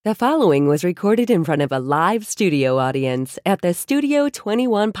The following was recorded in front of a live studio audience at the Studio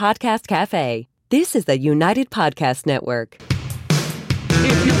 21 Podcast Cafe. This is the United Podcast Network.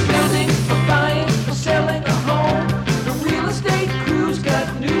 If you're building or buying or selling a home, the Real Estate Crew's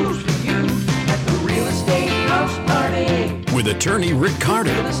got news for you at the Real Estate House Party. With attorney Rick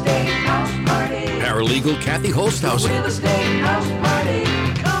Carter, Real Estate House Party. paralegal Kathy Holsthausen, Real Estate House Party.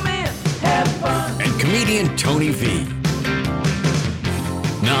 Come in, have fun. and comedian Tony V.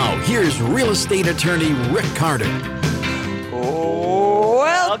 Now, here's real estate attorney Rick Carter.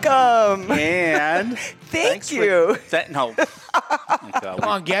 Welcome. And Thank you. no. Come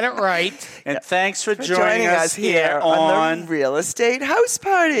on, get it right. And thanks for joining us here on the Real Estate House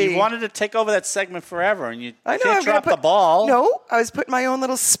Party. You wanted to take over that segment forever, and you I know, can't I'm gonna drop the ball. No, I was putting my own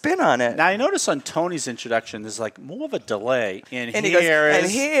little spin on it. Now, I notice on Tony's introduction, there's like more of a delay. And he goes, and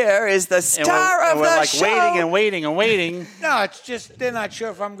here is the star of we're the like show. waiting and waiting. No, it's just they're not sure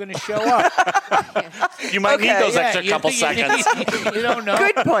if I'm going to show up. You might need those Yeah, extra couple seconds. You don't know.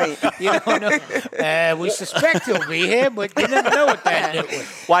 Good point. You don't know. We suspect he'll be here, but you never know what that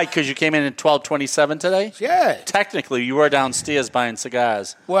was. Why? Because you came in at 12:27 today? Yeah. Technically, you were downstairs buying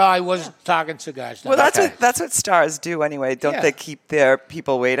cigars. Well, I was talking cigars. Well, Okay. that's what stars do anyway. Don't Yeah. they keep their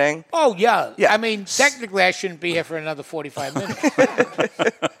people waiting? Oh, yeah. Yeah. I mean, technically, I shouldn't be here for another 45 minutes.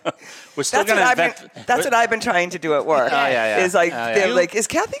 We're still That's going what, to I've been, that's what I've been trying to do at work. yeah. Is like, they're You- like, is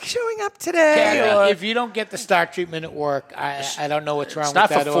Kathy showing up today? Kathy, Or- if you don't get the star treatment at work, I don't know what's wrong It's with not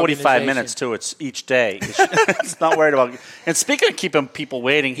that for 45 organization. minutes, too. It's each day. It's not worried about. And speaking of keeping people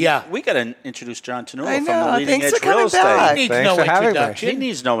waiting, Yeah. we got to introduce John Tanula I from the know. Leading Thanks Edge for coming Real Estate. back. He needs Thanks no for having me. introduction. He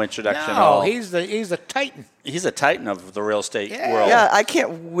needs no introduction at No, all. he's a titan. He's a titan of the real estate Yeah. world. Yeah, I can't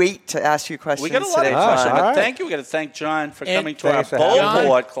wait to ask you questions We got a lot today. of questions, John. but all right. thank you. We got to thank John for And coming to our thanks for having me.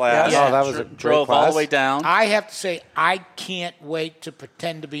 Bold class. Yeah. Oh, that was a great Drove all class. the way down. I have to say, I can't wait to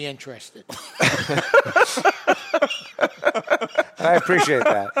pretend to be interested. I appreciate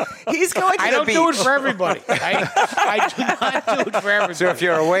that. He's going to I the don't beach. do it for everybody. I do not do it for everybody. So if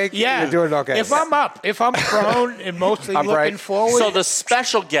you're awake, yeah. you're doing okay. If I'm up, if I'm prone and mostly I'm looking right. forward. So the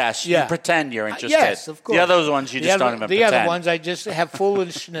special guests, Yeah. you pretend you're interested. yes, of course. The other ones, you just don't even the pretend. other ones, I just have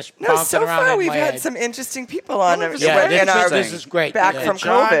foolishness No, bouncing so around far in we've my had head. some interesting people on Well, Yeah, in our this is great. back Yeah. from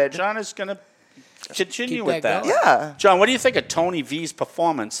John, COVID. John is going to continue Keep with that that. going. Yeah. John, what do you think of Tony V's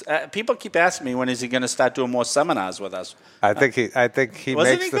performance? People keep asking me when is he going to start doing more seminars with us. I think he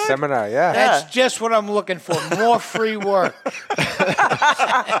Wasn't makes he the good? seminar. Yeah. That's just what I'm looking for. More free work.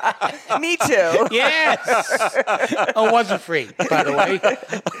 Me too. Yes. Oh, it wasn't free, by the way.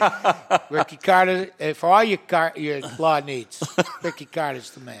 Ricky Carter, for all your law needs, Ricky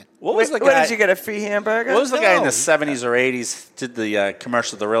Carter's the man. What was the What guy? did you get, a free hamburger? What was the guy in No. the 70s or 80s did the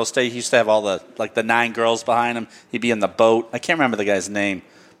commercial of the real estate? He used to have all the 9 girls behind him. He'd be in the boat. I can't remember the guy's name,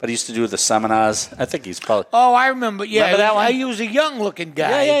 but he used to do the seminars. I think he's probably. Oh, I remember. Yeah, Remember that one? He was a young-looking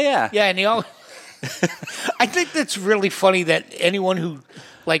guy. Yeah. Yeah, and he always. I think that's really funny that anyone who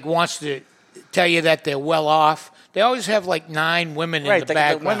wants to tell you that they're well off, they always have 9 women Right, in the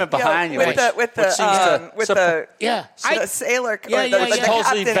background. women behind you. with which- the which seems to Yeah, sailor. Yeah, or yeah, the yeah.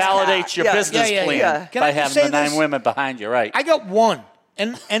 supposedly captain's validates hat. your Yeah. business Yeah, plan yeah. Can by I just having say the 9 this? women behind you, right? I got one.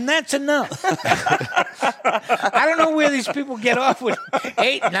 And that's enough. I don't know where these people get off with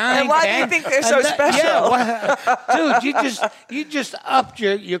 8, 9, And why do you 10. think they're so special? Yeah, dude, you just upped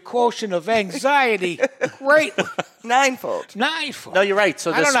your quotient of anxiety great Ninefold. ninefold. No, you're right.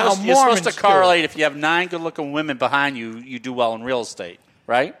 So I they're don't know how supposed, you're supposed to Mormons do it. correlate. If you have 9 good-looking women behind you, you do well in real estate,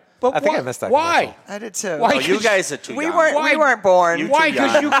 right? But I think I missed that Why? I did too. Why? Oh, you guys are too We young. weren't born. You- Why? too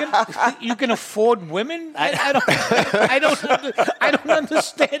Because young. you can afford women. I don't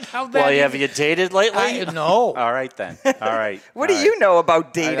understand how that. Well, have you dated lately? No. All right, then. All right. What do you know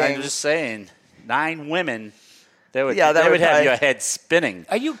about dating? I'm just saying, 9 women, they would, Yeah, that they would would have probably- your head spinning.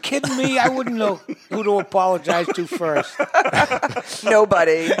 Are you kidding me? I wouldn't know who to apologize to first.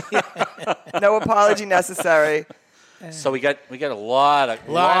 Nobody. No apology necessary. So we got a lot of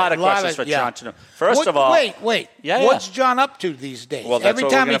questions for John to know. First of all, wait. Yeah, What's yeah. John up to these days? Well, that's Every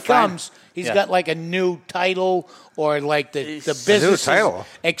what we're time he gonna find. comes, he's Yeah. got a new title, or the He's- business A new title? is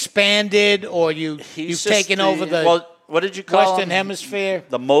expanded, or you've he's just taken over the what did you call Western him? Hemisphere.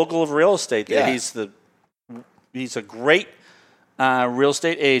 The mogul of real estate. Yeah. He's a great real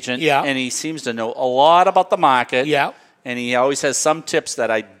estate agent. Yeah. And he seems to know a lot about the market. Yeah. And he always has some tips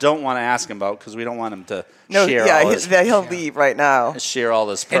that I don't want to ask him about because we don't want him to No, share yeah, all his he'll leave right now. share all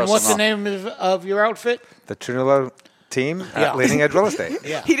this personal. And what's the name of your outfit? The Tanula team at Leading Edge Real Estate.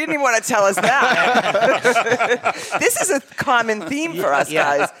 Yeah. He didn't even want to tell us that. This is a common theme for us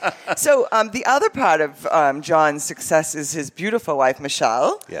guys. So the other part of John's success is his beautiful wife,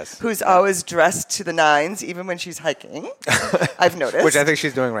 Michelle. Yes. Who's always dressed to the nines, even when she's hiking. I've noticed. Which I think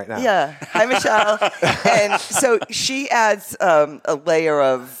she's doing right now. Yeah. Hi, Michelle. And so she adds a layer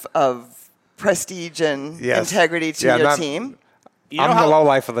of prestige and integrity to your team. You know I'm how, the low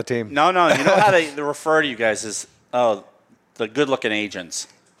life of the team. No. You know how they refer to you guys as, the good-looking agents.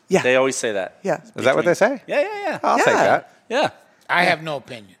 Yeah. They always say that. Yeah. Is that what they say? Yeah. I'll take that. Yeah. I have no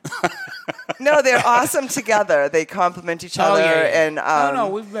opinion. No, they're awesome together. They complement each other, yeah.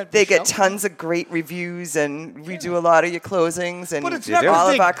 and we've met they get Michelle. tons of great reviews, and we do a lot of your closings, and But it's not 'cause all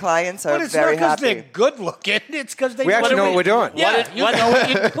of they- our clients are But it's very not because happy. they're good looking. It's because they We actually know what we're doing. Yeah, you know what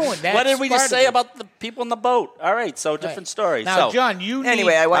you're doing. What That's did we just part say of it. about the people in the boat? All right, so different story. Now, so, John, you need,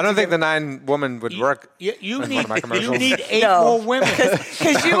 Anyway, I I want don't to think the 9 woman would work. you in one need of my commercials. 8 No. more women.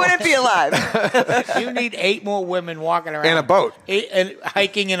 because you wouldn't be alive. You need 8 more women walking around In a boat. and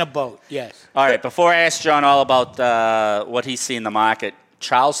hiking in a boat. Yes. all right, before I ask John all about what he's seeing in the market,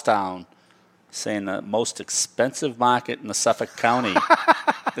 Charlestown saying the most expensive market in the Suffolk County.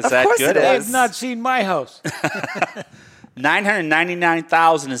 Is that course good? it I is. have not seen my house.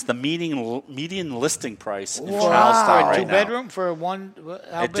 $999,000 is the median listing price in For Charlestown a right 2-bedroom for one.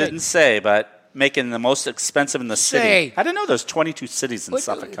 How It big? didn't say, but making the most expensive in the city. Say. I didn't know there's 22 cities in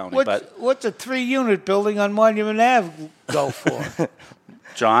Suffolk County, What's a 3-unit building on Monument Ave go for?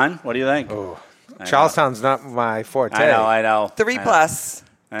 John, what do you think? Charlestown's not my forte. I know. 3 plus,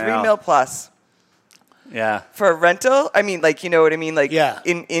 I 3 know. mil plus Yeah. for a rental. I mean, like, you know what I mean? Like, Yeah.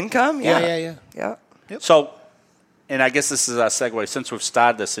 in income. Yeah. So, and I guess this is a segue. Since we've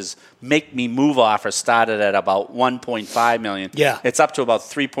started this, is Make Me Move offer started at about $1.5 million. Yeah. It's up to about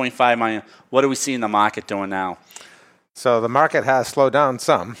 $3.5 million. What do we see in the market doing now? So the market has slowed down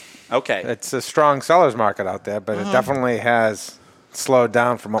some. Okay. It's a strong seller's market out there, but it definitely has slowed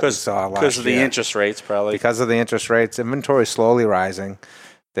down from what we saw last year. Because of the interest rates, probably. Because of the interest rates, inventory is slowly rising.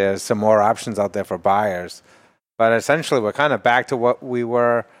 There's some more options out there for buyers. But essentially, we're kind of back to what we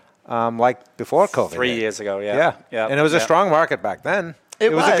were like before COVID. 3 years ago, yeah. Yeah. And it was a strong market back then.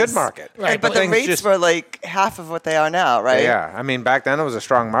 It was a good was. market. Right, But the things rates just- were like half of what they are now, right? Yeah. I mean, back then it was a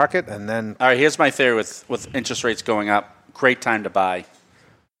strong market, and then All right, here's my theory with interest rates going up. Great time to buy,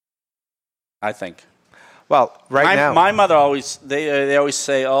 I think. well, now My mother always they always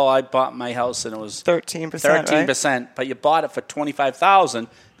say, "Oh, I bought my house and it was 13%. 13%, but you bought it for $25,000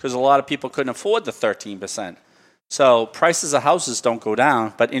 because a lot of people couldn't afford the 13%." So prices of houses don't go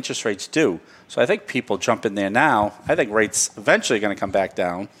down, but interest rates do. So I think people jump in there now. I think rates eventually are going to come back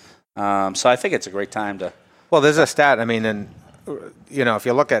down. So I think it's a great time to. Well, there's a stat. I mean, and if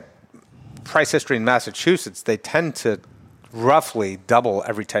you look at price history in Massachusetts, they tend to roughly double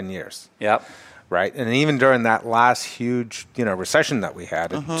every 10 years. Yep. Right, and even during that last huge, recession that we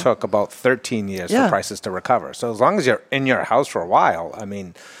had, it took about 13 years Yeah. for prices to recover. So as long as you're in your house for a while, I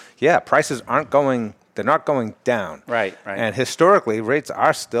mean, prices they're not going down. Right. And historically, rates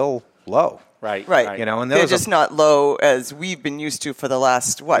are still low. Right. Right. And They're there was just not low as we've been used to for the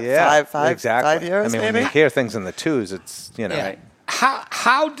last, exactly. 5 years, I mean, maybe? when you hear things in the twos, it's, Yeah.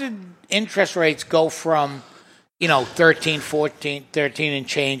 How did interest rates go from 13, 14, 13 and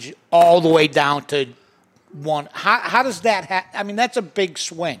change all the way down to 1? How does that happen? I mean, that's a big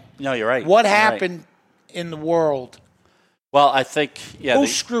swing. No, you're right. What You're right. happened in the world? Well, I think Who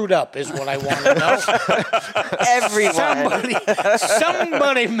screwed up is what I want to know. Everyone.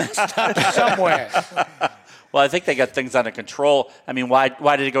 Somebody messed up somewhere. Well, I think they got things under control. I mean, why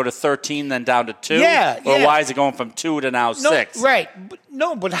did it go to 13 then down to 2? Yeah, Or yeah. why is it going from 2 to now 6? Right.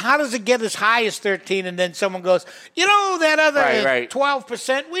 But how does it get as high as 13 and then someone goes, that other Right.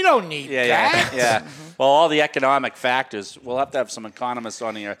 12%, we don't need that. Yeah. Well, all the economic factors. We'll have to have some economists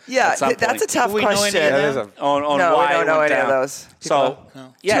on here. Yeah, at some that's a point tough Do we know any of question. that? That is a- on No, why we don't it know went any of down. those. So,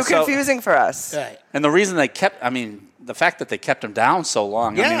 Too confusing for us. Right. And the reason they kept, the fact that they kept them down so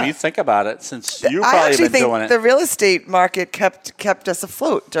long. I mean, Yeah. when you think about it, since you I probably actually been doing think it. the real estate market kept us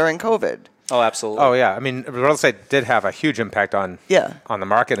afloat during COVID. Oh, absolutely. Oh, yeah. I mean, real estate did have a huge impact on the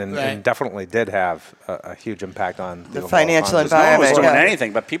market and Right. definitely did have a huge impact on the overall financial economy. No one was environment. doing Yeah.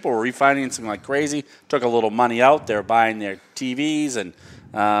 anything, but people were refinancing like crazy. Took a little money out. They're buying their TVs and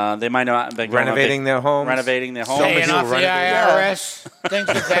they might not have been Renovating their homes. Renovating their homes. Paying people off the renovate- IRS, things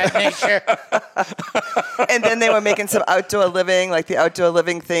of that nature. And then they were making some outdoor living, like the outdoor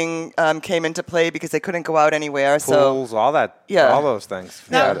living thing came into play because they couldn't go out anywhere. So Pools, all that, Yeah. all those things.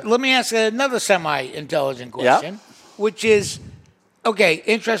 Now, Yeah. let me ask another semi-intelligent Yeah. question, which is, okay,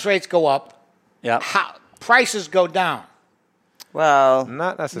 interest rates go up. Yeah. prices go down. Well,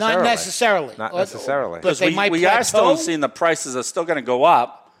 Not necessarily. Not necessarily. Not necessarily. But they might we are still plateau? seeing the prices are still going to go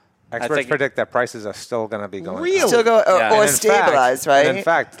up. Experts predict that prices are still going to be going Really? up. still go Yeah. or And in stabilize, fact- right? and in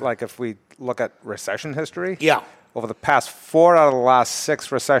fact, like if we look at recession history, Yeah. over the past 4 out of the last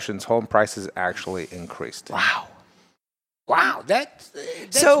 6 recessions, home prices actually increased. Wow, that's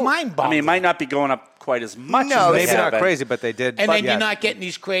So- mind I boggling. mean, it might not be going up quite as much. No, as they Maybe have not been. crazy, but they did. and but then yes. you're not getting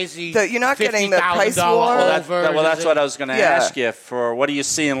these crazy. You're not getting the price $50,000 war. overs Well, that's what I and- was going to Yeah. ask you for. What are you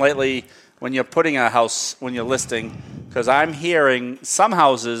seeing lately when you're putting a house, when you're listing? Because I'm hearing some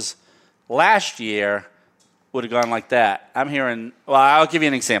houses last year would have gone like that. I'm hearing, well, I'll give you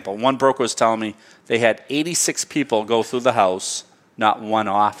an example. One broker was telling me they had 86 people go through the house, not one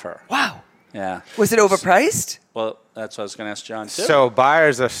offer. Wow. Yeah. Was it overpriced? Well, that's what I was going to ask John, too. So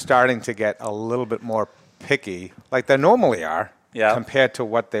buyers are starting to get a little bit more picky, like they normally are, Yeah. compared to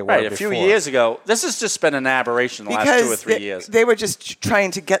what they were right, a before. few years ago, this has just been an aberration the last 2 or 3 years. they were just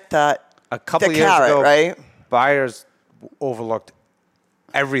trying to get that A couple the years carrot, ago, right? buyers overlooked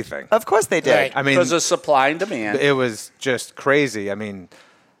everything. Of course they did. Right. I mean, Because of supply and demand. it was just crazy. I mean,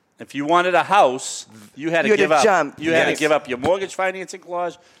 If you wanted a house, you had to You had give to up. jump. You had to Yes. give up your mortgage financing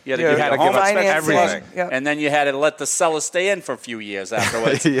clause. You had to You give had your to home give up inspection everything. clause, Yeah. and then you had to let the seller stay in for a few years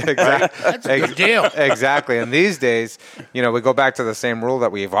afterwards. yeah, exactly. That's a good deal. Exactly. And these days, we go back to the same rule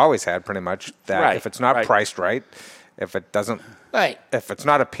that we've always had, pretty much. That Right, if it's not right. priced right, if Right. it's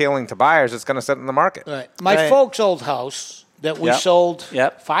not appealing to buyers, it's going to sit in the market. Right. My Right. folks' old house that we Yep. sold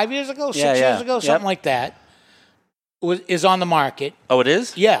Yep. 5 years ago, 6 Yeah, yeah. years ago, something Yep. like that, is on the market. Oh, it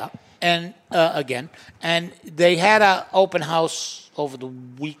is? Yeah, and and they had a open house over the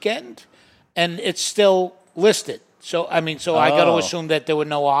weekend, and it's still listed. So I got to Oh. assume that there were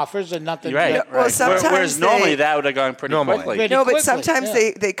no offers and nothing. You're right. that- Well, right. sometimes Whereas normally they- that would have gone pretty Normally. quickly. Pretty No, but quickly, sometimes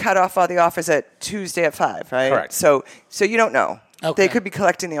yeah. they cut off all the offers at Tuesday at 5, right? Correct. So you don't know. Okay. They could be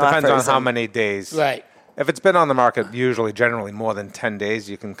collecting the Depends offers. on how and- many days. Right. If it's been on the market, generally more than 10 days,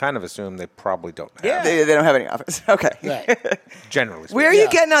 you can kind of assume they probably don't have. Yeah. They don't have any offers. Okay. Right. Generally speaking. Where are you Yeah.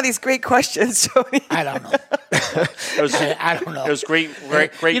 getting all these great questions, Tony? I don't know. It was, I don't know. It was great.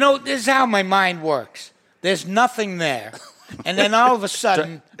 Great. You know, this is how my mind works. There's nothing there. And then all of a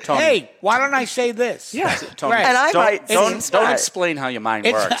sudden, Tony. hey, why don't I say this? Yeah. Tony, Right. And I don't, might seem don't smart. explain how your mind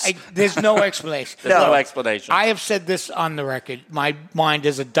It's, works. there's no explanation. There's no No. explanation. I have said this on the record. My mind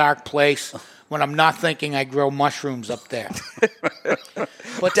is a dark place. When I'm not thinking, I grow mushrooms up there.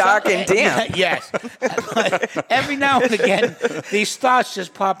 But Dark and damp. Yes. But every now and again, these thoughts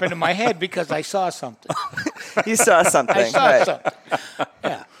just pop into my head because I saw something. You saw something. I saw right. something.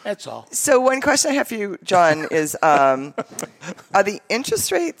 Yeah, that's all. So one question I have for you, John, is are the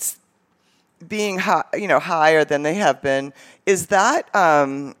interest rates being higher than they have been? Is that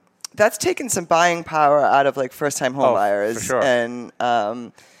that's taken some buying power out of like first-time home Oh, buyers? for sure. And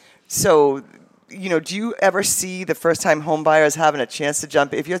so, do you ever see the first-time home buyers having a chance to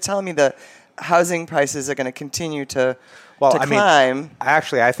jump? If you're telling me the housing prices are going to continue to climb. I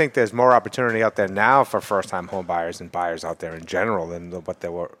think there's more opportunity out there now for first-time home buyers and buyers out there in general than what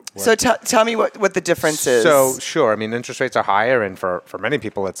there were. So tell me what the difference is. So sure, I mean interest rates are higher, and for many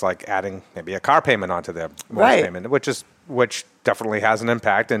people, it's like adding maybe a car payment onto their mortgage Right. payment, which definitely has an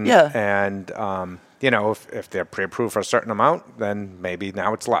impact. And Yeah. and if they're pre-approved for a certain amount, then maybe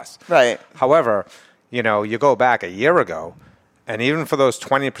now it's less. Right. However, you go back a year ago, and even for those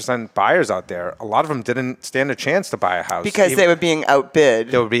 20% buyers out there, a lot of them didn't stand a chance to buy a house because they were being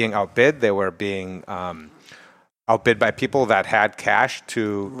outbid. They were being outbid. They were being outbid by people that had cash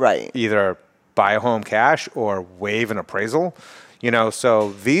to Right. either buy a home cash or waive an appraisal.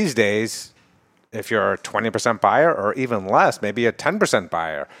 So these days, if you're a 20% buyer or even less, maybe a 10%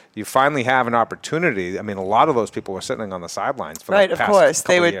 buyer, you finally have an opportunity. I mean, a lot of those people were sitting on the sidelines for Right, the of past course.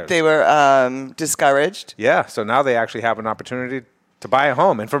 couple of years. They were discouraged. Yeah, so now they actually have an opportunity to buy a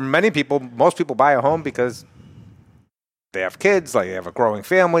home. And for many people, most people buy a home because they have kids, like they have a growing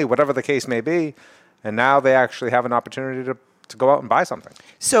family, whatever the case may be. And now they actually have an opportunity to go out and buy something.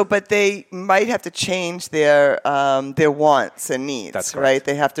 So, but they might have to change their wants and needs, That's correct. right?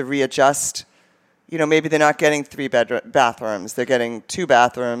 They have to readjust. Maybe they're not getting 3 bathrooms. They're getting 2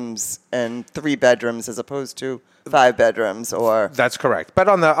 bathrooms and 3 bedrooms as opposed to 5 bedrooms, or That's correct. But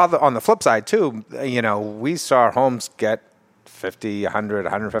on the flip side too, we saw homes get $50,000, $100,000,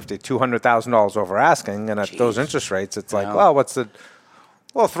 $150,000, $200,000 over asking, and at those interest rates, it's like, well,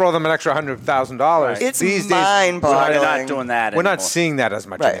 Well, throw them an extra $100,000. It's These days, mind-boggling. They're not doing that we're not anymore. seeing that as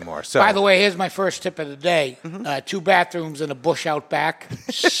much Right. anymore. So, By the way, here's my first tip of the day. Mm-hmm. 2 bathrooms and a bush out back.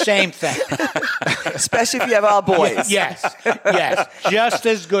 Same thing. Especially if you have all boys. Yes. Just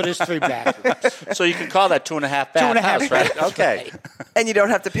as good as 3 bathrooms. So you can call that 2.5 bath 2.5 house, right? baths, Okay. right. And you don't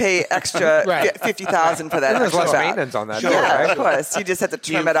have to pay extra Right. $50,000 for that. there's extra less bath. maintenance on that. Yeah, too, right? of course. You just have to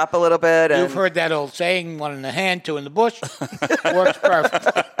trim it up a little bit. And You've heard that old saying, 1 in the hand, 2 in the bush. Works perfect.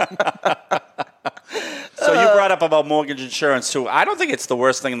 So you brought up about mortgage insurance too. I don't think it's the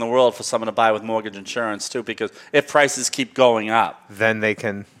worst thing in the world for someone to buy with mortgage insurance too, because if prices keep going up, Then they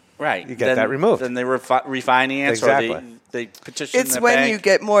can right, You get that removed. Then they refinance Exactly. or they petition. it's the when bank. you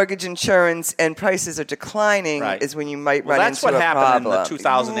get mortgage insurance and prices are declining Right. is when you might Well, run that's into what a happened problem. in the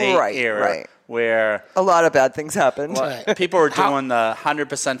 2008 right, era, Right. where A lot of bad things happened. people were doing the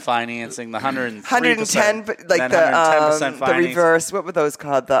 100% financing, the 103%, 110, but like then the 110% the financing, reverse. What were those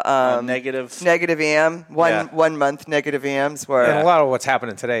called? The negative. negative AM. Yeah. 1 month negative AMs were And a lot of what's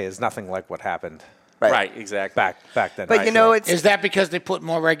happening today is nothing like what happened Right, exactly. back then. But you know, it's Is that because they put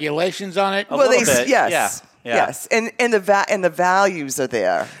more regulations on it? well, little bit, yes, yeah. yes, and the values are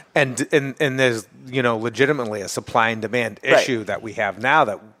there. and there's legitimately a supply and demand Right. issue that we have now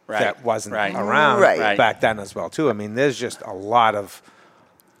that wasn't Right. around Right. back then as well too. I mean, there's just a lot of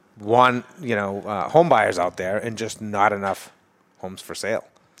home buyers out there and just not enough homes for sale.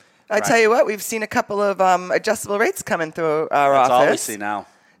 I tell you what, we've seen a couple of adjustable rates coming through our That's all we office. see now.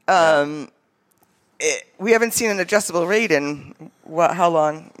 We haven't seen an adjustable rate in how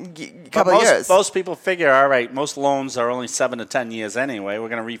long? Couple But of years. Most people figure, all right, most loans are only 7 to 10 years anyway. We're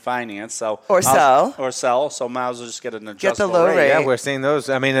going to refinance, so Or sell. So might as well just get an the adjustable low rate. rate. Yeah, we're seeing those.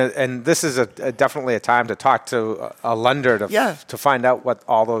 I mean, and this is definitely a time to talk to a lender to find out what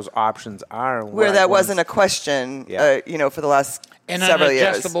all those options are. And Where what that ones- wasn't a question, Yeah. for the last And an several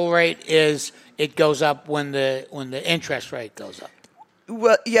years. adjustable rate is it goes up when the interest rate goes up.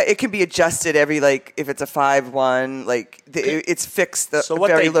 Well, yeah, it can be adjusted every if it's a 5-1, it's fixed the So what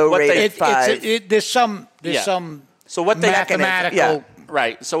very they- low what rate they- at 5. There's some So what they mathematical. Yeah.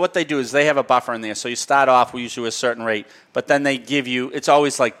 Right. So what they do is they have a buffer in there. So you start off usually with a certain rate, but then they give you, it's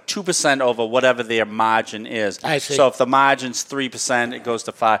always like 2% over whatever their margin is. I see. So if the margin's 3%, it goes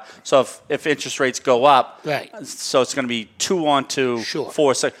to 5. So if interest rates go up, Right. so it's going to be 2 on 2, Sure.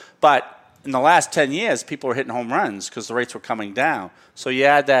 4, 6. But in the last 10 years, people were hitting home runs because the rates were coming down. So you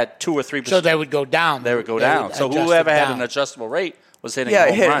add that 2 or 3%. So they would go down. They would go down. So adjust whoever it had down. an adjustable rate was hitting Yeah,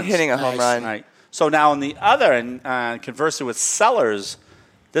 home runs. hitting a home run. Right. So now on the other end, conversely with sellers,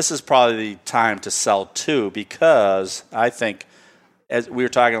 this is probably the time to sell too, because I think, as we were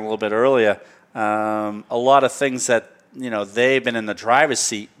talking a little bit earlier, a lot of things that they've been in the driver's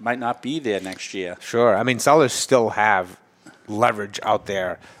seat might not be there next year. Sure. I mean, sellers still have leverage out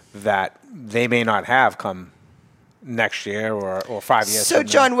there that they may not have come next year or 5 years So, from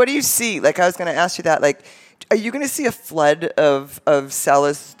now. John, what do you see? I was going to ask you that. Are you going to see a flood of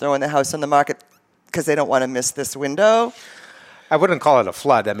sellers throwing the house on the market because they don't want to miss this window? I wouldn't call it a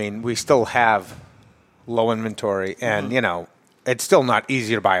flood. I mean, we still have low inventory, and it's still not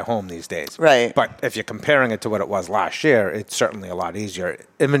easy to buy a home these days. Right. But if you're comparing it to what it was last year, it's certainly a lot easier.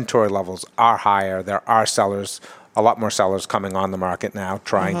 Inventory levels are higher. There are a lot more sellers coming on the market now,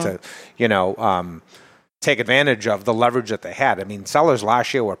 trying to, take advantage of the leverage that they had. I mean, sellers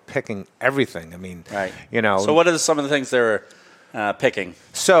last year were picking everything. I mean, Right. So So what are some of the things they're picking?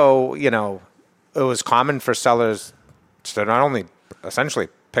 So, it was common for sellers to not only essentially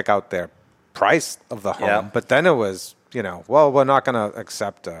pick out their price of the home, Yeah. but then it was, we're not going to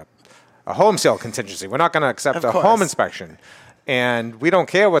accept a home sale contingency. We're not going to accept Of a course. home inspection. And we don't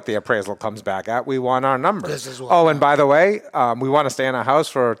care what the appraisal comes back at. We want our numbers. This is what- Oh, and by the way, we want to stay in our house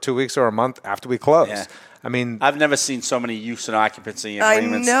for 2 weeks or a month after we close. Yeah. I mean, I've never seen so many use and occupancy I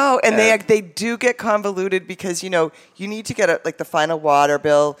agreements. know, and they do get convoluted because you need to get the final water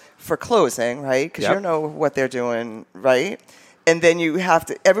bill for closing, right? Because you Yep. don't know what they're doing, right? And then you have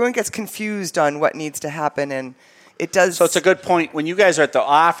to. Everyone gets confused on what needs to happen, and it does. So it's a good point. When you guys are at the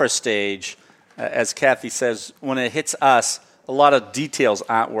offer stage, as Kathy says, when it hits us, a lot of details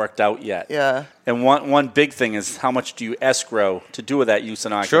aren't worked out yet. Yeah. And one big thing is how much do you escrow to do with that use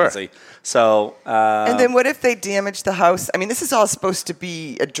and occupancy? So And then what if they damage the house? I mean, this is all supposed to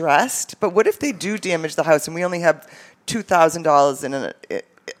be addressed, but what if they do damage the house and we only have $2,000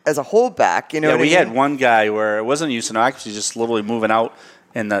 as a holdback? You know, yeah, what we I had mean? one guy where it wasn't use and occupancy, just literally moving out,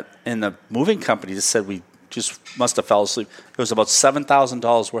 and the moving company just said we just must have fell asleep. It was about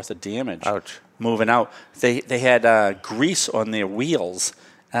 $7,000 worth of damage. Ouch. Moving out, they had grease on their wheels.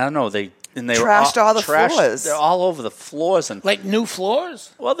 I don't know. They and they Trashed were all the floors. They're all over the floors, and Like new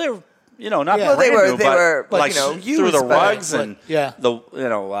floors? well, they're not Yeah. Well, they brand were- new, they but were, like you know, through the used, but- rugs and Yeah. the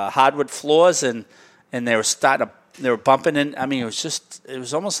hardwood floors, and they were bumping in. I mean, it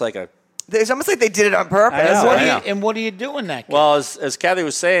was almost like a. It's almost like they did it on purpose. I know, What I do know. you, and what do you do in that case? Well, as Kathy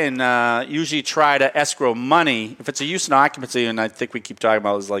was saying, usually try to escrow money. If it's a use and occupancy, and I think we keep talking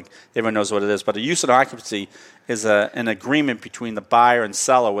about is like everyone knows what it is, but a use and occupancy is an agreement between the buyer and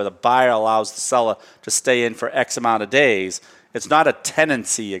seller where the buyer allows the seller to stay in for X amount of days. It's not a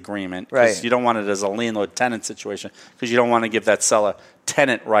tenancy agreement because Right. you don't want it as a landlord-tenant situation because you don't want to give that seller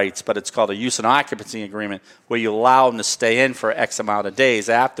tenant rights, but it's called a use and occupancy agreement where you allow them to stay in for X amount of days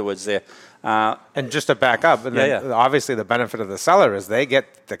afterwards. And just to back up, and then obviously the benefit of the seller is they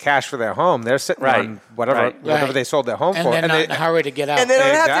get the cash for their home. They're sitting Right. on whatever Right. they sold their home and for, they're not in a hurry to get out. And they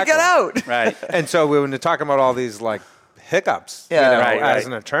don't have to get out. Right. And so when you're talking about all these like hiccups, Yeah. you know, Right, as right.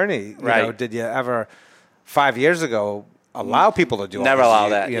 an attorney, you Right. know, did you ever 5 years ago allow people to do all Never this, allow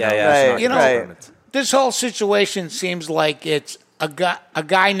that. You Yeah, know, yeah. it's Right. not You know, just Right. permits. This whole situation seems like it's a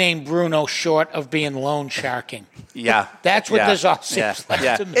guy named Bruno short of being loan sharking. Yeah. That's what Yeah. this all seems like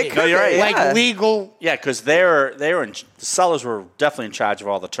Yeah. to me. It could you're right. be, Like yeah. legal. Yeah, because the sellers were definitely in charge of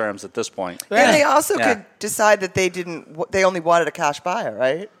all the terms at this point. And they also Yeah. could decide that they only wanted a cash buyer,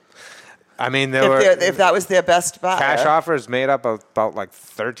 right? I mean, there were If that was their best buyer. cash offers made up about like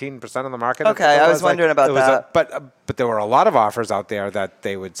 13% of the market. Okay, think it I was wondering about it was that. but there were a lot of offers out there that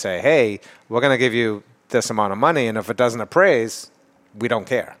they would say, "Hey, we're going to give you this amount of money, and if it doesn't appraise, we don't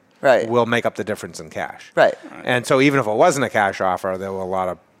care. Right. We'll make up the difference in cash." Right. And so even if it wasn't a cash offer, there were a lot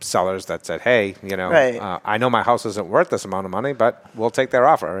of sellers that said, "Hey, you know, Right. I know my house isn't worth this amount of money, but we'll take their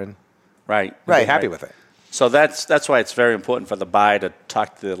offer and Right. Right. be happy Right. with it." So that's why it's very important for the buyer to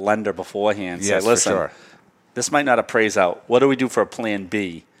talk to the lender beforehand. Yes, Say, for listen, sure. this might not appraise out. What do we do for a plan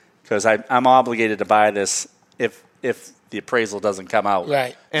B? Because I'm obligated to buy this if the appraisal doesn't come out.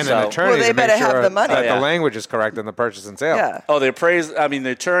 Right. And So- an attorney Well, they to make better have sure the money. that Yeah. the language is correct in the purchase and sale. Yeah. Oh, the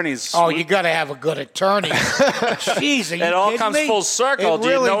attorneys. Oh, you got to have a good attorney. Jeez, are you It all kidding comes me? full circle. It Do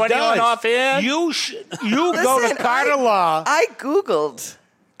you really know anyone does. offhand? You go to Listen, Carter Law. I googled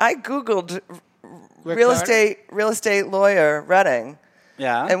Rick real Carter? estate lawyer Redding,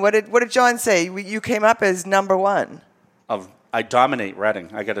 Yeah. and what did John say? You came up as number one. I dominate Reading,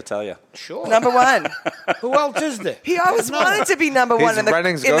 I got to tell you. Sure. Number one. Who else is there? He always wanted to be number He's one in the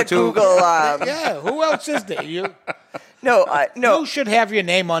Redding's in the go-to. Google. Yeah, who else is there? You No. should have your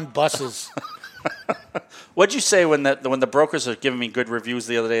name on buses. What'd you say when the brokers are giving me good reviews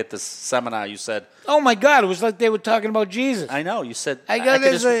the other day at this seminar? You said, Oh my God! It was like they were talking about Jesus. I know. You said, I go, could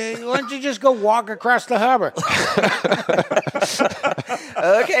there's just- why don't you just go walk across the harbor?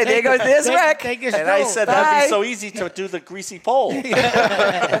 Okay, there goes this Rick. Take your and I stroll. said that'd Bye. be so easy to do the greasy pole.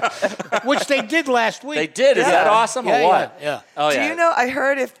 Which they did last week. They did. Is that awesome Yeah, or what? yeah. Oh Do yeah. you know? I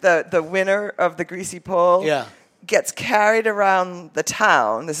heard if the winner of the greasy pole Yeah. gets carried around the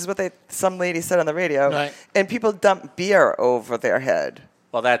town. This is what some lady said on the radio, Right. and people dump beer over their head.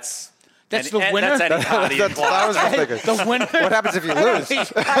 Well, that's That's the winner? That's any party That's what I was just thinking. The winner. What happens if you lose? I'm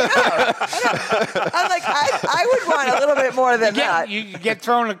like, I would want a little bit more than that. You get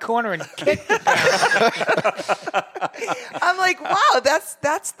thrown in a corner and kicked. I'm like, wow, that's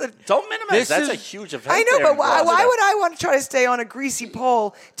the. Don't minimize. This That's is- a huge event. I know, there but in why Gloucester. would I want to try to stay on a greasy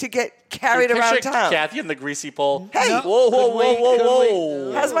pole to get carried Picture around town? Kathy in the greasy pole. Hey. No. Whoa, whoa, Could we- whoa, could whoa,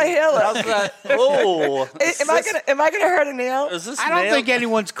 whoa! How's my hair look? How's that? Oh, Am I gonna hurt a nail? Is this I don't nail? think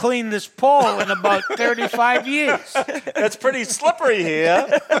anyone's cleaned this pole in about 35 years. It's pretty slippery here.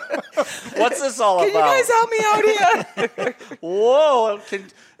 What's this all Can you about? guys help me out here? Whoa!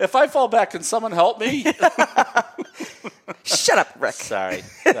 If I fall back, can someone help me? Shut up, Rick. Sorry.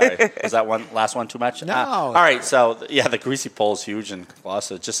 Was that last one too much? No. All right. So yeah, the greasy pole's huge in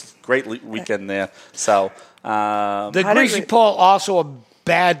Gloucester. Just great weekend there. So The How did greasy we- pole, also a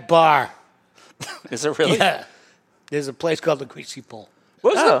bad bar. is it really? Yeah. There's a place called the Greasy Pole.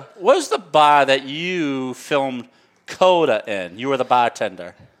 What was the bar that you filmed Coda in? You were the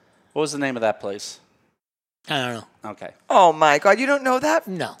bartender. What was the name of that place? I don't know. Okay. Oh my God, you don't know that?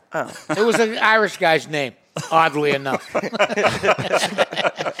 No. Oh. It was an Irish guy's name, oddly enough.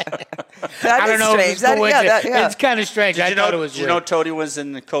 That I don't is know if strange. it's That, yeah, coincidence. that, yeah. It's kind of strange. I thought it was Did you know weird. Toady was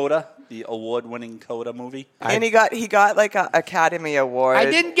in Coda, the award-winning Coda movie? And he got like an Academy Award. I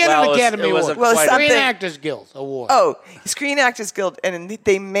didn't get Well, an it was- Academy it was Award. a Well, Screen something- Actors Guild Award. Oh, Screen Actors Guild, and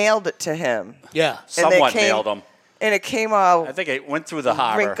they mailed it to him. Yeah. And they Someone came- nailed him. And it came all, I think it went through the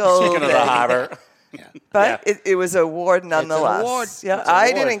harbor. Wrinkled Speaking of the and- harbor. but yeah. it was an award nonetheless. award. Yeah, It's an I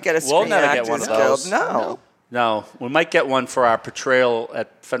award. didn't get a We'll Screen never get Actors one of Guild. those. No. No, we might get one for our portrayal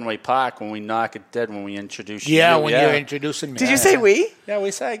at Fenway Park when we knock it dead when we introduce you. Yeah, when you're introducing me. Did you say we? Yeah,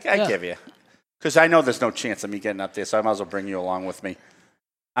 we say I give you. Because I know there's no chance of me getting up there, so I might as well bring you along with me.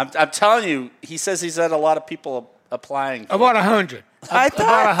 I'm telling you, he says he's had a lot of people applying. About 100. I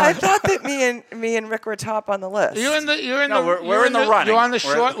thought that me and Rick were top on the list. We're in we're in the running. You're on the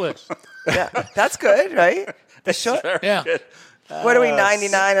short list. Yeah, that's good, right? The short. Yeah. What are we,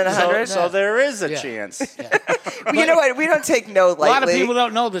 99 and 100? So there is a chance. You know what? We don't take no lightly. A lot of people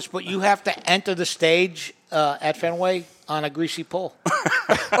don't know this, but you have to enter the stage at Fenway on a greasy pole.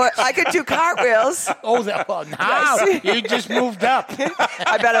 Or I could do cartwheels. Oh, now you just moved up.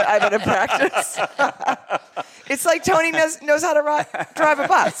 I better practice. It's like Tony knows how to drive a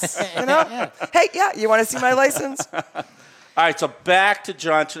bus. You know? Hey, you want to see my license? All right, so back to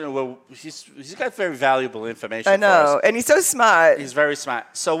John. Well, he's got very valuable information. I know, for us. and he's so smart. He's very smart.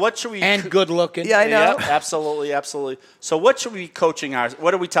 So what should we? And good looking. Yeah, I know. Yep, absolutely. So what should we be coaching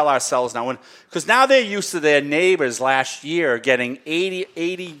what do we tell ourselves now? Because now they're used to their neighbors last year getting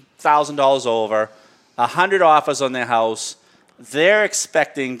 $80,000 over, 100 offers on their house. They're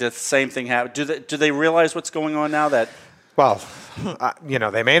expecting the same thing happen. Do they realize what's going on now? Well,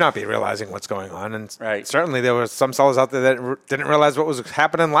 they may not be realizing what's going on, and Right. certainly there were some sellers out there that didn't realize what was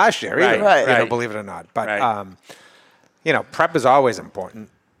happening last year either. Right. Believe it or not. But Right. prep is always important.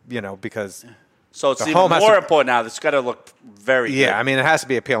 Because So it's the even home has more to- important now. It's got to look very good. I mean, it has to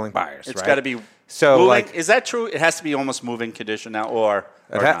be appealing buyers. It's right? got to be So, moving. like- Is that true? It has to be almost moving condition now, or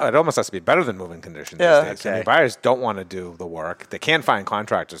not? It almost has to be better than moving condition these Yeah. days. I mean, Okay. buyers don't want to do the work. They can't find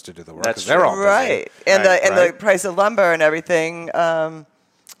contractors to do the work That's because they're true. all busy. Right, and Right, the price of lumber and everything.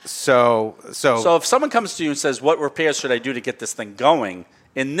 So So if someone comes to you and says, what repairs should I do to get this thing going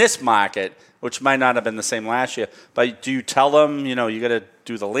in this market, which might not have been the same last year, but do you tell them, you got to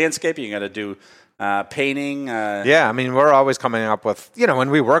do the landscaping, you got to do painting? Yeah, I mean, we're always coming up with, when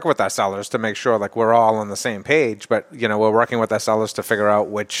we work with our sellers to make sure like we're all on the same page, but, we're working with our sellers to figure out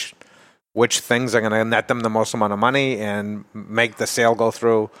which things are going to net them the most amount of money and make the sale go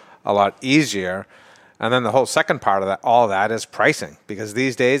through a lot easier. And then the whole second part of all of that is pricing, because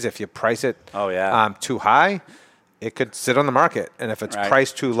these days, if you price it too high, it could sit on the market. And if it's Right.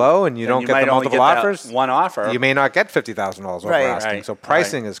 priced too low and you don't you get might the only multiple get that offers, one offer. you may not get $50,000 over Right. asking. Right. So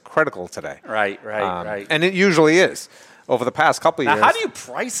pricing is critical today. Right. And it usually is. Over the past couple of Now, years. how do you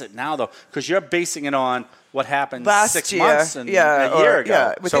price it now, though? Because you're basing it on what happened Last 6 year, months and a year ago.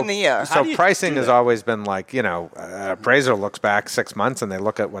 Yeah, within the year. How So do you pricing do has that? always been like, appraiser looks back 6 months and they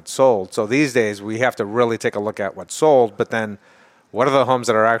look at what's sold. So these days we have to really take a look at what's sold, but then what are the homes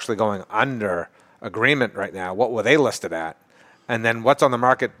that are actually going under agreement right now? What were they listed at? And then what's on the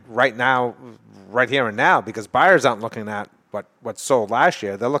market right now, right here and now? Because buyers aren't looking at what sold last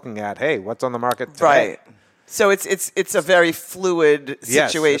year. They're looking at, hey, what's on the market today? Right. So it's a very fluid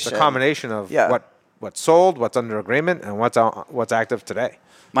Yes, situation. it's a combination of Yeah. what's sold, what's under agreement, and what's active today.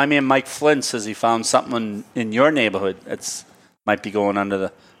 My man Mike Flynn says he found something in your neighborhood that's might be going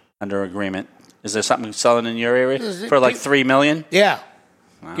under agreement. Is there something selling in your area for like $3 million? Yeah.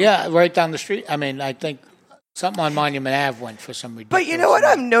 Yeah, right down the street. I mean, I think something on Monument Ave went for some ridiculous. But you know what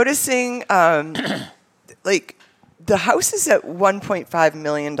I'm noticing? Like the house is at $1.5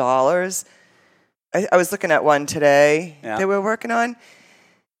 million. I was looking at one today that we're working on.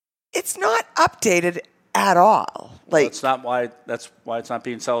 It's not updated at all. Like That's why it's not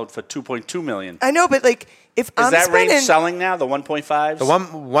being sold for $2.2 million. I know, but like if Is I'm that spending, range selling now? The 1.5 The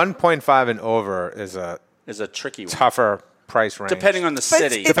 1.5 and over is a is a tricky one. tougher price range. Depending on the But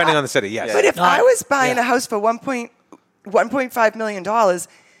city. if Depending on the city, yes. but if No, I was buying yeah. a house for $1.5 million,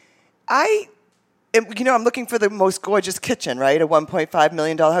 I'm looking for the most gorgeous kitchen, right? A $1.5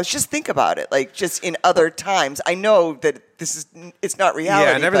 million house. Just think about it. Like just in other times, I know that it's not reality.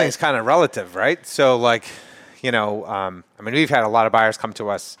 Yeah, and everything's but- kind of relative, right? So, like, we've had a lot of buyers come to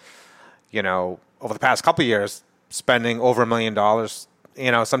us, over the past couple of years, spending over $1 million.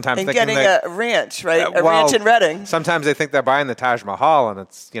 Sometimes and thinking getting that, a ranch, right? A well, ranch in Reading. Sometimes they think they're buying the Taj Mahal, and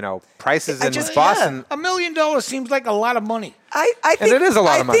it's prices in just- Boston. $1 million seems like a lot of money. I think it is a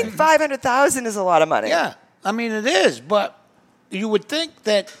lot of money. I think $500,000 is a lot of money. Yeah, I mean it is, but you would think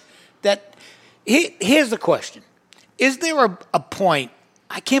that here's the question: is there a point?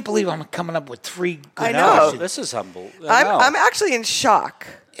 I can't believe I'm coming up with 3 good I know. questions. This is humble. I'm actually in shock.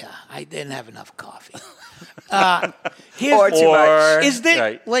 Yeah, I didn't have enough coffee. Or too much. Is there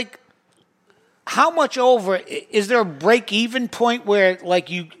Right. like how much over? Is there a break even point where like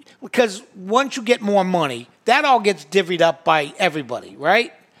you because once you get more money, that all gets divvied up by everybody,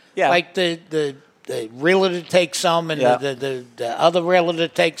 right? Yeah. Like the the realtor takes some, and Yeah. the other realtor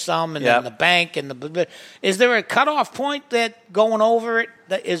takes some, and Yeah. then the bank and the. Is there a cutoff point that going over it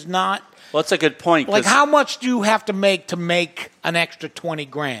that is not? Well, that's a good point. Like, 'cause- how much do you have to make an extra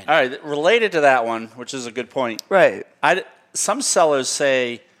 $20,000? All right, related to that one, which is a good point. Right. Some sellers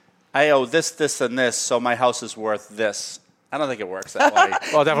say, I owe this, this, and this, so my house is worth this. I don't think it works that way.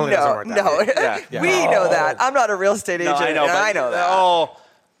 Well, it definitely doesn't No, work that no. way. Yeah. We know that. I'm not a real estate No, agent, I know, and but, I know that. Oh,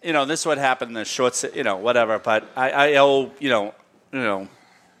 this is what happened in the short, whatever. But I owe,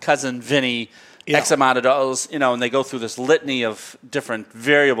 cousin Vinny X amount of dollars, and they go through this litany of different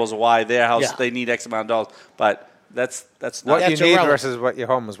variables of why their house they need X amount of dollars. But that's not What you That's need irrelevant. versus what your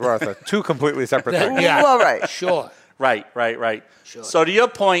home is worth are two completely separate things. Yeah. Well, right. Sure. right. So to your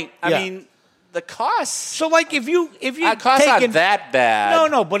point, I Yeah. mean, the costs. So, like, if you Costs taking, aren't that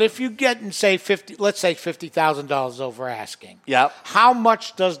bad. No, but if you get and say let's say $50,000 over asking. Yep. How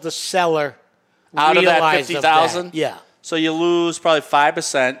much does the seller Out of that realize 50,000? Yeah. So you lose probably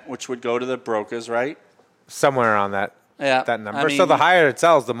 5%, which would go to the brokers, right? Somewhere around that Yeah. that number. I mean- so the higher it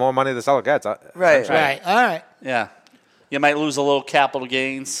sells, the more money the seller gets. Right. Right. All right. Yeah. You might lose a little capital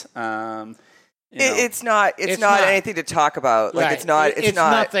gains. It's not It's not not. anything to talk about. Like Right. it's not. It's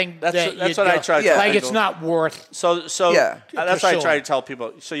not. nothing. That's that what- that's you what I don't- try to tell Like, people. it's not worth. So Yeah. that's For what I sure. try to tell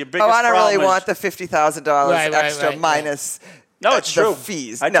people. So your biggest Oh, I don't really problem is- want the $50,000 Right, right, extra right, minus. No, it's the true.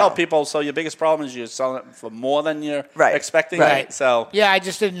 Fees. I No. tell people, so your biggest problem is you're selling it for more than you're Right. expecting. Right. So Yeah, I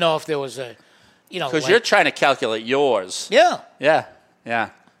just didn't know if there was a, because like- you're trying to calculate yours. Yeah. Yeah.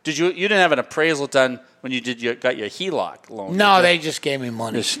 Did you didn't have an appraisal done when you got your HELOC loan? No, did they just gave me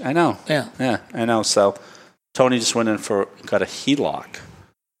money. you? I know. Yeah. I know. So Tony just went in got a HELOC.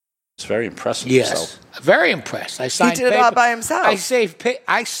 It's very impressive. Yes. So. Very impressed. I signed did it all by himself.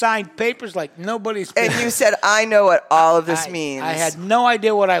 I signed papers like nobody's. And you said, "I know what all of this I- means." I had no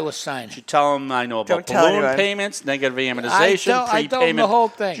idea what I was signing. You tell them I know about Don't tell balloon anyone. payments, negative amortization, I prepayment. told them the whole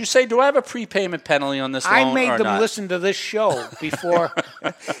thing. Did you say, do I have a prepayment penalty on this I loan made or them not? listen to this show before.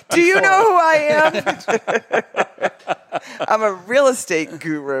 Do you know who I am? I'm a real estate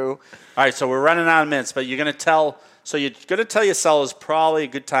guru. All right, so we're running out of minutes, but you're going to tell your sellers probably a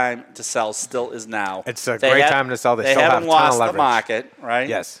good time to sell still is now. It's a great time to sell. They still have haven't a ton of lost the leverage. market, right?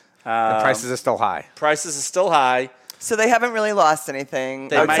 Yes. And prices are still high. Prices are still high. So they haven't really lost anything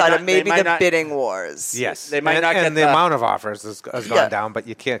They might outside not- of maybe they might the not- bidding wars. Yes. They might and, not and get the the- amount of offers has gone Yeah. down, but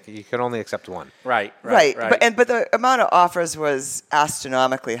you can only accept one. Right. Right. But the amount of offers was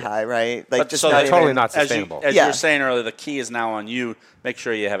astronomically high, right? Like But just so not they- even, totally not as sustainable. you Yeah. were saying earlier, the key is now on you. Make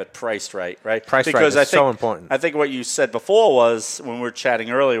sure you have it priced right? Priced right because is I think, so important. I think what you said before was when we were chatting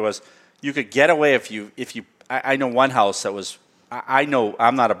earlier was you could get away if you. I know one house that was. I know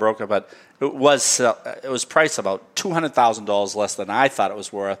I'm not a broker, but it was priced about $200,000 less than I thought it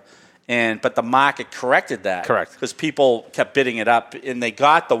was worth. But the market corrected that. Correct. Because people kept bidding it up, and they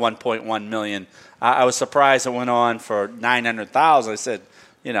got the $1.1 million. I was surprised it went on for $900,000. I said,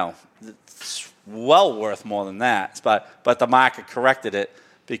 it's well worth more than that. But the market corrected it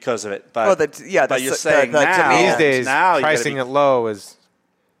because of it. But Well, but you're saying the now demand. These days, now you gotta pricing be- it low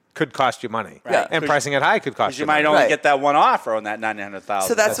could cost you money. Right. And pricing it high could cost because you you might money. only Right. get that one offer on that $900,000.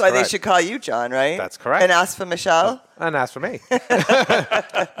 So that's why they correct. should call you, John, right? That's correct. And ask for Michelle. And as for me.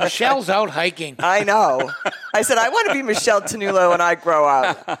 Michelle's out hiking. I know. I said I want to be Michelle Tanulo when I grow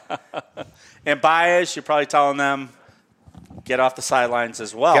up. And buyers, you're probably telling them get off the sidelines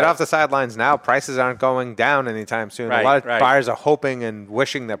as well. Get off the sidelines now. Prices aren't going down anytime soon. Right, a lot of right. buyers are hoping and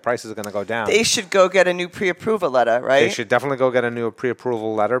wishing that prices are going to go down. They should go get a new pre-approval letter, right? They should definitely go get a new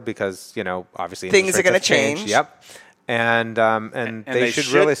pre-approval letter because, obviously Things interest are gonna rates have changed. change. Yep. And they should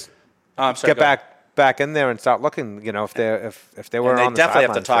really Oh, I'm sorry, get go ahead. back in there and start looking, if they were And they on the definitely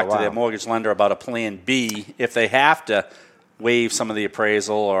have to sidelines for a talk to their while. mortgage lender about a plan B if they have to waive some of the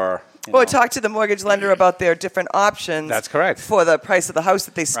appraisal or. Or talk to the mortgage lender about their different options. That's correct. For the price of the house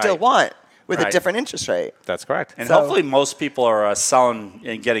that they still Right. want with a Right. different interest rate. That's correct. And So- hopefully most people are selling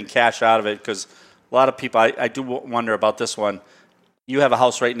and getting cash out of it because a lot of people, I do wonder about this one. You have a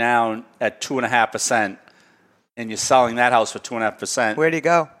house right now at 2.5%, and you're selling that house for 2.5%. Where do you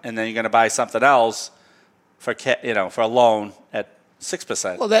go? And then you're going to buy something else for for a loan at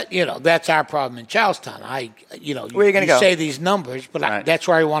 6%. Well, that's our problem in Charlestown. Where are you gonna go? say these numbers, but Right. that's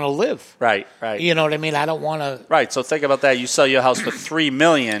where I want to live. Right. You know what I mean? I don't want to. Right. So think about that. You sell your house for $3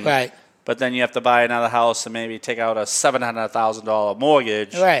 million. Right. But then you have to buy another house and maybe take out a $700,000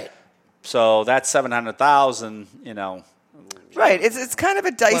 mortgage. Right. So that's $700,000. Right. It's kind of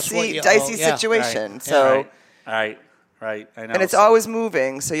a Plus what dicey you owe, dicey yeah. situation. Right. So All right. Right. I know. And it's So- always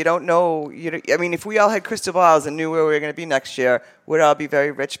moving, so you don't know. I mean, if we all had crystal balls and knew where we were going to be next year, we'd all be very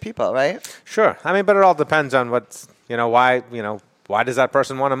rich people, right? Sure. I mean, but it all depends on what's, why does that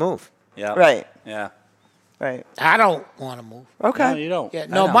person want to move? Yeah. Right. Yeah. Right. I don't want to move. Okay. No, you don't. Yeah, I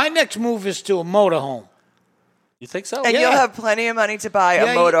no, know. my next move is to a motorhome. You think so? And Yeah. you'll have plenty of money to buy a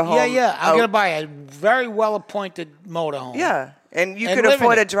motorhome. Yeah. I'm out- going to buy a very well-appointed motorhome. Yeah, and you And could live in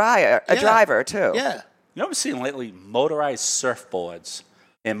afford it. a driver too. Yeah. You know what I'm seeing lately? Motorized surfboards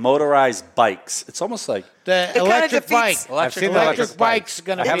and motorized bikes. It's almost like The kinda electric bike. defeats- I've seen the Electric electric bike. bike's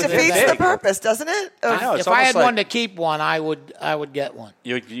going to It be the defeats thing. the purpose, doesn't it? I know. It's If I almost had like one to keep one, I would get one.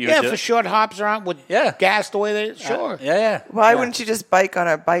 you Yeah, do- for short hops around with Yeah. gas the way they sure. Yeah. Why yeah. wouldn't you just bike on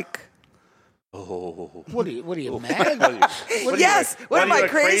a bike? Oh. What are you mad? Yes. What am are I you, a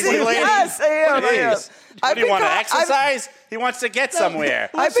crazy? crazy lady? Yes, I am. What I am. do you want to I've- exercise? He wants to get somewhere.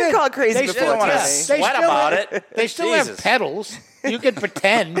 I've been called crazy They You before. don't want to Tony. sweat about it. They still have Jesus. pedals. You can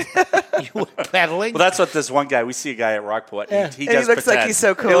pretend you were pedaling. Well, that's what this one guy. We see a guy at Rockport. Yeah. He And he does looks like pretend. he's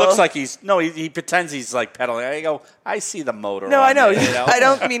so He cool. looks like he pretends he's like pedaling. I go, I see the motor. No, on I know. there, you know? I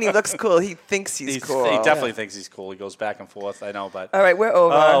don't mean he looks cool. He thinks he's cool. He definitely thinks he's cool. He goes back and forth. I know, but All right, we're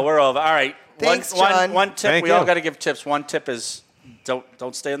over. oh, we're over. All right. Thanks, one John. tip. Thank We all you. got to give tips. One tip is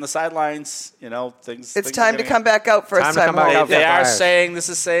don't stay on the sidelines. Things. It's things time are to gonna- come back out first Time to time come back home. out. They are Fires. saying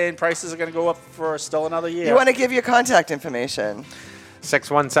prices are going to go up for still another year. You want to give your contact information.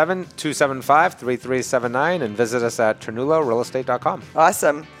 617-275-3379 and visit us at TernulloRealestate.com.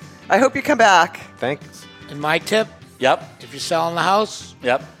 Awesome. I hope you come back. Thanks. And my tip, Yep. if you're selling the house,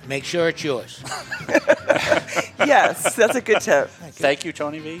 Yep. make sure it's yours. Yes, that's a good tip. Thank you,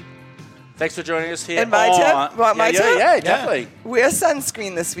 Tony V. Thanks for joining us here. And my tip? Want my tip? Yeah, definitely. Wear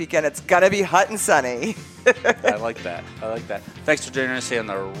sunscreen this weekend. It's going to be hot and sunny. I like that. Thanks for joining us here on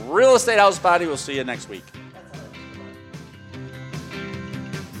the Real Estate House Party. We'll see you next week.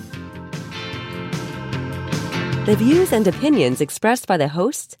 The views and opinions expressed by the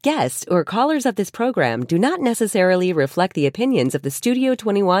hosts, guests, or callers of this program do not necessarily reflect the opinions of the Studio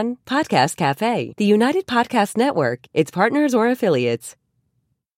 21 Podcast Cafe, the United Podcast Network, its partners, or affiliates.